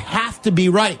 They have to be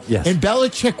right. Yes. And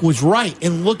Belichick was right.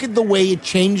 And look at the way it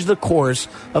changed the course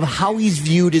of how he's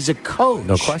viewed as a coach.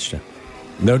 No question.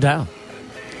 No doubt.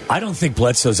 I don't think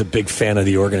Bledsoe's a big fan of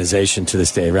the organization to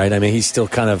this day, right? I mean, he's still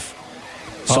kind of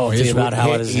salty about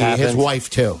how it has happened. His wife,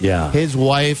 too. Yeah. His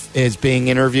wife is being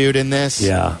interviewed in this.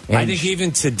 Yeah. And I think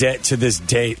even to this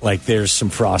date, like, there's some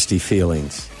frosty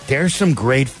feelings. There's some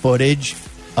great footage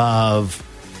of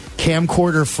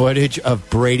camcorder footage of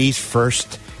Brady's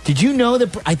first. Did you know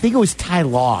that? I think it was Ty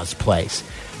Law's place.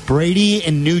 Brady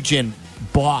and Nugent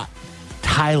bought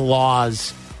Ty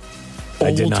Law's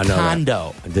old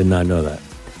condo. I did not know that.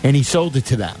 And he sold it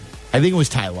to them. I think it was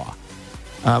Ty Law.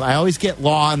 I always get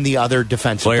Law on the other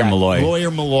defensive Lawyer back. Malloy. Lawyer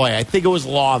Malloy. I think it was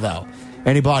Law, though.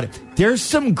 And he bought it. There's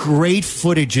some great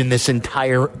footage in this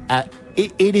entire.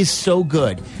 It is so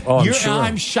good. Oh, I'm sure.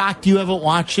 I'm shocked you haven't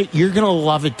watched it. You're going to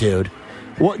love it, dude.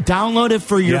 Download it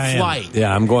for your flight.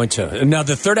 Yeah, I'm going to. Now,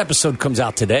 the 3rd episode comes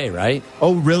out today, right?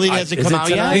 Oh, really? Has it come out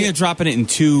yet? I think they're dropping it in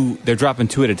 2. They're dropping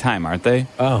 2 at a time, aren't they?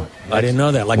 Oh, I didn't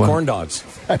know that. Like corn dogs.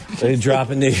 They're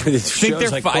dropping the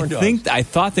shows like corn dogs. I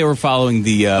thought they were following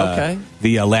the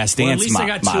Last Dance model. At least I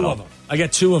got 2 of them. I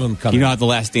got 2 of them coming. You know how the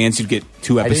Last Dance you'd get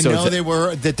 2 episodes. I didn't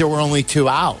know there were only 2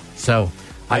 out. So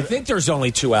I think there's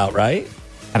only 2 out, right?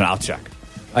 I don't know. I'll check.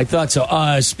 I thought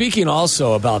so. Speaking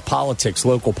also about politics,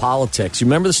 local politics, you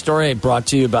remember the story I brought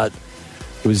to you about,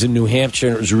 it was in New Hampshire,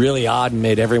 and it was really odd and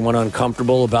made everyone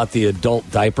uncomfortable about the adult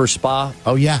diaper spa?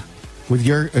 Oh, yeah.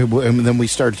 And then we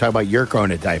started talking about you're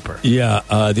growing a diaper. Yeah.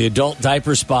 The adult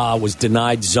diaper spa was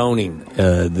denied zoning,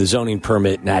 the zoning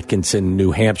permit in Atkinson,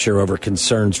 New Hampshire, over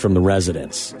concerns from the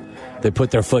residents. They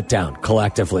put their foot down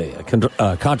collectively.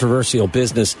 A controversial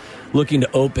business looking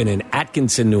to open in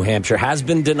Atkinson, New Hampshire, has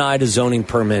been denied a zoning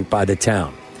permit by the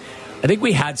town. I think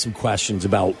we had some questions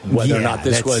about whether or not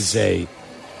this was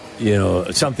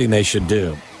something they should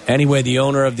do. Anyway, the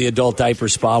owner of the adult diaper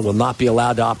spa will not be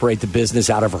allowed to operate the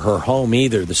business out of her home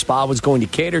either. The spa was going to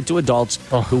cater to adults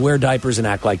who wear diapers and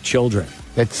act like children.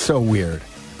 That's so weird.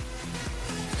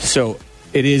 So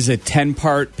it is a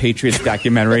 10-part Patriots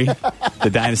documentary, The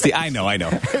Dynasty. I know.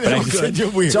 But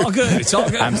it's all good. It's all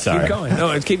good. I'm sorry. Keep going.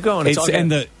 No, keep going. It's all good.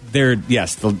 And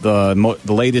the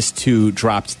latest 2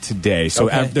 dropped today. So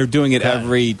they're doing it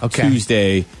every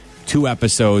Tuesday, 2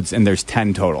 episodes, and there's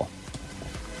 10 total.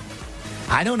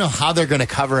 I don't know how they're going to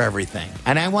cover everything,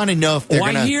 and I want to know if they're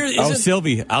going to.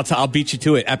 Sylvie, I'll beat you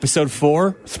to it. Episode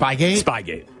 4,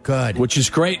 Spygate. Good. Which is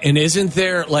great. And isn't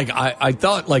there, like, I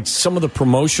thought, like, some of the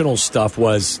promotional stuff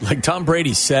was, like Tom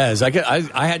Brady says, I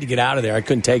had to get out of there. I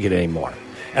couldn't take it anymore.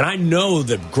 And I know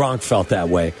that Gronk felt that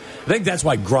way. I think that's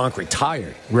why Gronk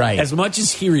retired. Right. As much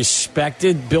as he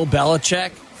respected Bill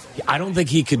Belichick, I don't think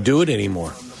he could do it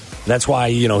anymore. That's why,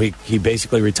 he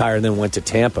basically retired and then went to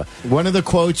Tampa. One of the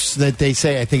quotes that they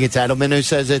say, I think it's Edelman who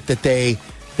says it, that they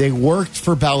worked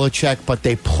for Belichick, but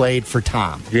they played for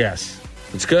Tom. Yes.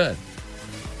 It's good.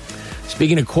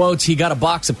 Speaking of quotes, he got a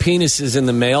box of penises in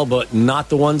the mail, but not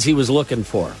the ones he was looking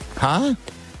for. Huh?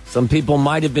 Some people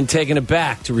might have been taken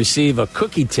aback to receive a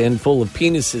cookie tin full of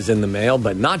penises in the mail,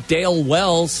 but not Dale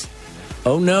Wells.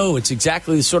 Oh no, it's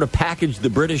exactly the sort of package the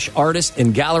British artist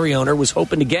and gallery owner was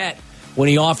hoping to get when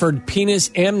he offered penis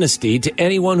amnesty to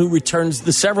anyone who returns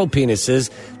the several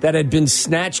penises that had been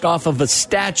snatched off of a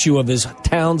statue of his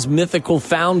town's mythical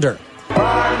founder.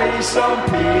 Buy me some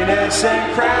penis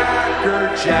and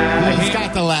Cracker Jack. He's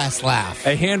got the last laugh.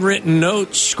 A handwritten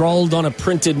note scrawled on a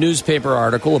printed newspaper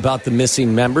article about the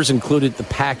missing members included the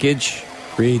package.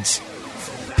 Reads,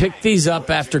 "Pick these up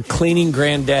after cleaning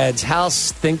Granddad's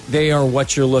house. Think they are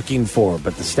what you're looking for.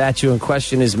 But the statue in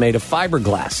question is made of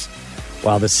fiberglass,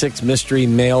 while the 6 mystery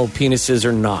male penises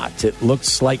are not. It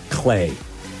looks like clay,"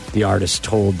 the artist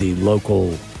told the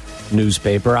local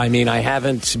newspaper. I mean, I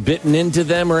haven't bitten into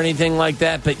them or anything like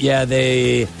that, but yeah,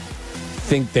 they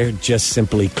think they're just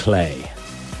simply clay.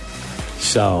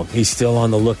 So he's still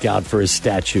on the lookout for his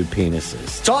statue penises.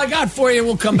 That's all I got for you.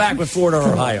 We'll come back with Florida,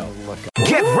 Ohio.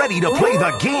 Get ready to play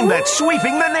the game that's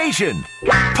sweeping the nation.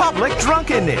 Public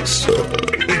drunkenness.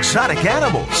 Exotic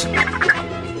animals.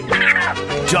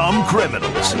 Dumb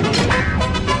criminals.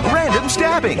 Random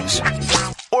stabbings.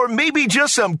 Or maybe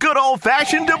just some good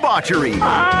old-fashioned debauchery.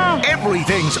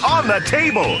 Everything's on the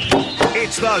table.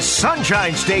 It's the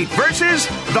Sunshine State versus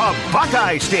the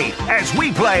Buckeye State as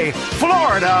we play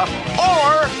Florida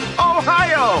or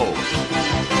Ohio.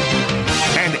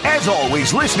 And as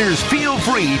always, listeners, feel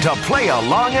free to play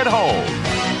along at home.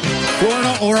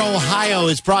 Florida or Ohio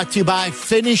is brought to you by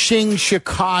Finishing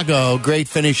Chicago. Great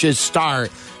finishes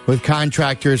start with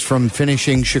contractors from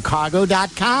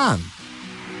finishingchicago.com.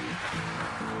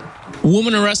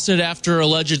 Woman arrested after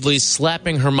allegedly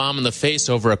slapping her mom in the face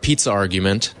over a pizza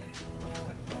argument.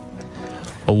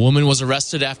 A woman was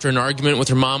arrested after an argument with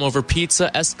her mom over pizza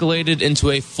escalated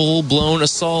into a full-blown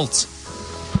assault.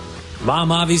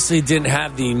 Mom obviously didn't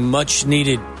have the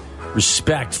much-needed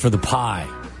respect for the pie.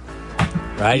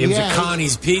 Right? It was a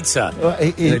Connie's Pizza.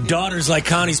 The daughter's like,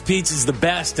 Connie's Pizza's the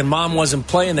best, and Mom wasn't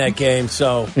playing that game,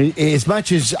 so... As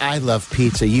much as I love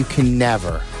pizza, you can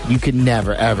never,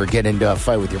 ever get into a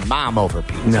fight with your mom over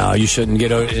pizza. No, you shouldn't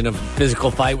get in a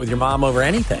physical fight with your mom over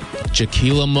anything.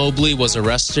 Jaquila Mobley was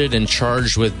arrested and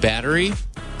charged with battery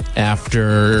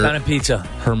after... Kind of pizza.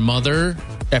 Her mother...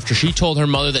 After she told her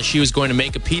mother that she was going to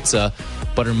make a pizza,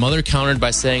 but her mother countered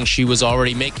by saying she was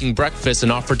already making breakfast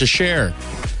and offered to share.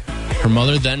 Her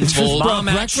mother then told... Mom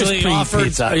actually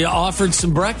offered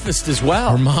some breakfast as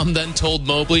well. Her mom then told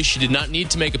Mobley she did not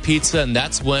need to make a pizza, and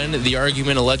that's when the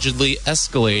argument allegedly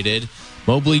escalated.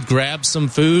 Mobley grabbed some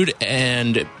food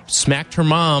and smacked her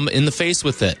mom in the face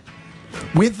with it.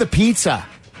 With the pizza?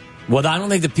 Well, I don't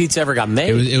think the pizza ever got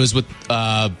made. It was with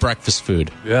breakfast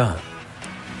food. Yeah.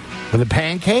 With a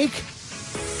pancake?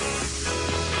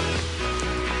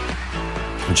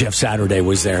 Jeff Saturday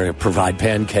was there to provide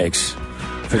pancakes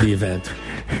for the event.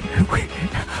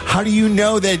 How do you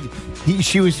know that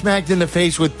she was smacked in the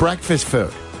face with breakfast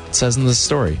food? It says in the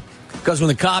story. Because when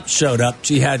the cops showed up,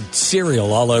 she had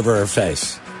cereal all over her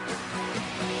face.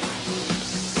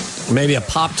 Maybe a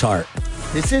Pop-Tart.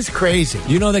 This is crazy.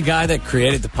 You know the guy that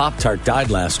created the Pop-Tart died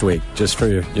last week, just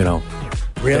for,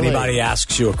 Really? If anybody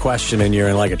asks you a question and you're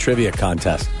in like a trivia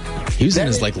contest. He was in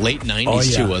his like late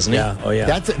 90s too, wasn't he? Yeah. Oh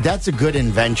yeah. That's a good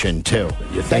invention too.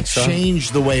 You think that so?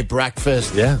 Changed the way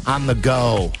breakfast on the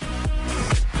go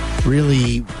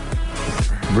really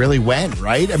went,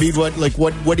 right? I mean,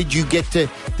 what did you get to?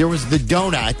 There was the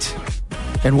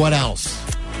donut, and what else?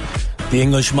 The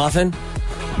English muffin,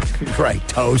 right?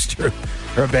 Toast or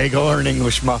a bagel or an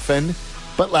English muffin.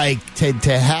 But like to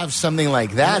have something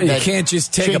like that, you can't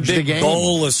just take a big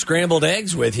bowl of scrambled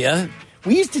eggs with you.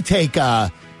 We used to take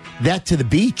that to the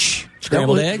beach.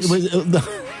 Scrambled eggs?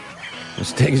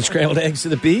 Just taking scrambled eggs to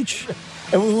the beach?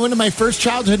 And one of my first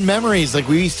childhood memories, like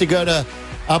we used to go to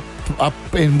up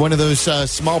in one of those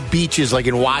small beaches, like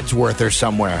in Wadsworth or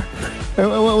somewhere.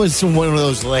 What was one of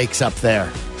those lakes up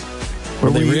there?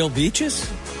 Were they real beaches?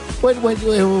 Where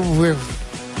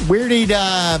did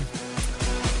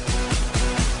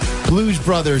Blues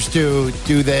Brothers do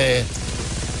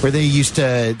where they used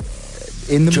to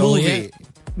in the Joliet? movie?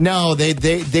 No,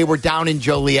 they were down in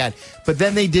Joliet, but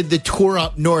then they did the tour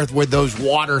up north with those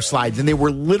water slides, and they were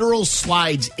literal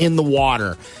slides in the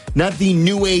water, not the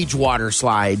new age water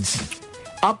slides.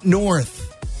 Up north.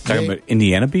 Talking about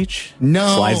Indiana Beach?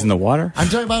 No. Slides in the water? I'm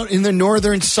talking about in the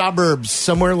northern suburbs,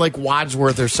 somewhere like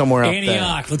Wadsworth or somewhere up there.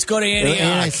 Antioch. Let's go to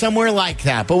Antioch. Somewhere like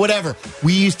that. But whatever.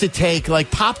 We used to take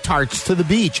like Pop-Tarts to the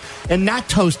beach and not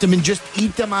toast them and just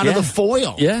eat them out of the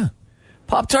foil. Yeah.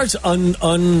 Pop-Tarts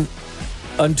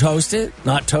Untoasted,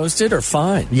 not toasted, or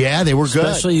fine? Yeah, they were good.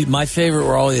 Especially my favorite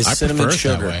were always I cinnamon prefer it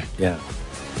sugar. that way. Yeah,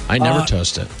 I never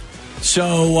toast it.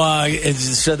 So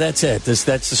that's it.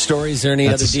 That's the story. Is there any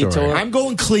That's other the story. detour? I'm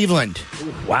going Cleveland.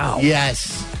 Wow.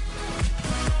 Yes.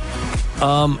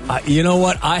 You know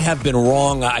what? I have been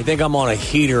wrong. I think I'm on a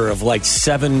heater of like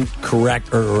 7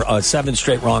 correct or 7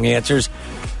 straight wrong answers.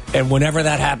 And whenever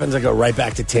that happens, I go right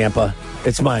back to Tampa.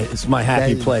 It's my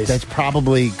happy place. That's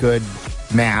probably good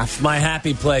math. My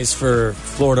happy place for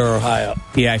Florida or Ohio.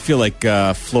 Yeah, I feel like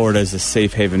Florida is a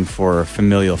safe haven for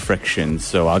familial friction,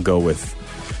 so I'll go with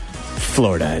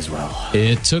Florida as well.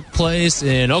 It took place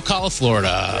in Ocala, Florida.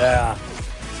 Yeah.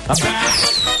 I'm back.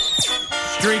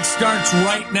 Streak starts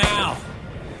right now.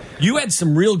 You had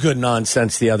some real good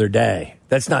nonsense the other day.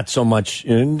 That's not so much.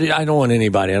 I don't want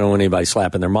anybody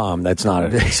slapping their mom. That's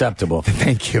not acceptable.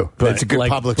 Thank you. But it's a good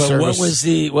public but service.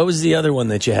 What was the other one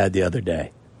that you had the other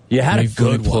day? You had a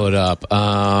good pull one. it up.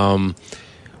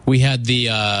 We had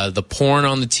the porn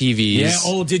on the TVs. Yeah.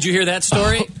 Oh, did you hear that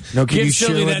story? No, can Give you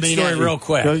Sylvie share that with me story now? real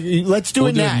quick. No, let's do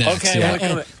We'll it do it next. next, Okay.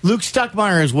 yeah. Well, Luke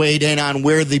Stuckmeyer has weighed in on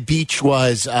where the beach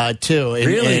was too.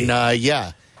 Really?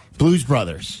 Yeah, Blues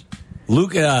Brothers.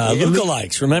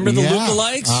 Lookalikes. Remember the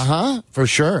lookalikes? For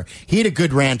sure. He had a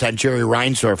good rant on Jerry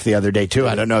Reinsdorf the other day, too.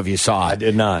 I don't know if you saw it. I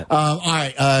did not. All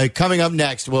right. Coming up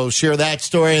next, we'll share that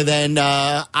story. Then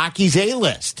Aki's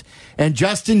A-List. And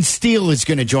Justin Steele is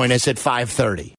going to join us at 5:30.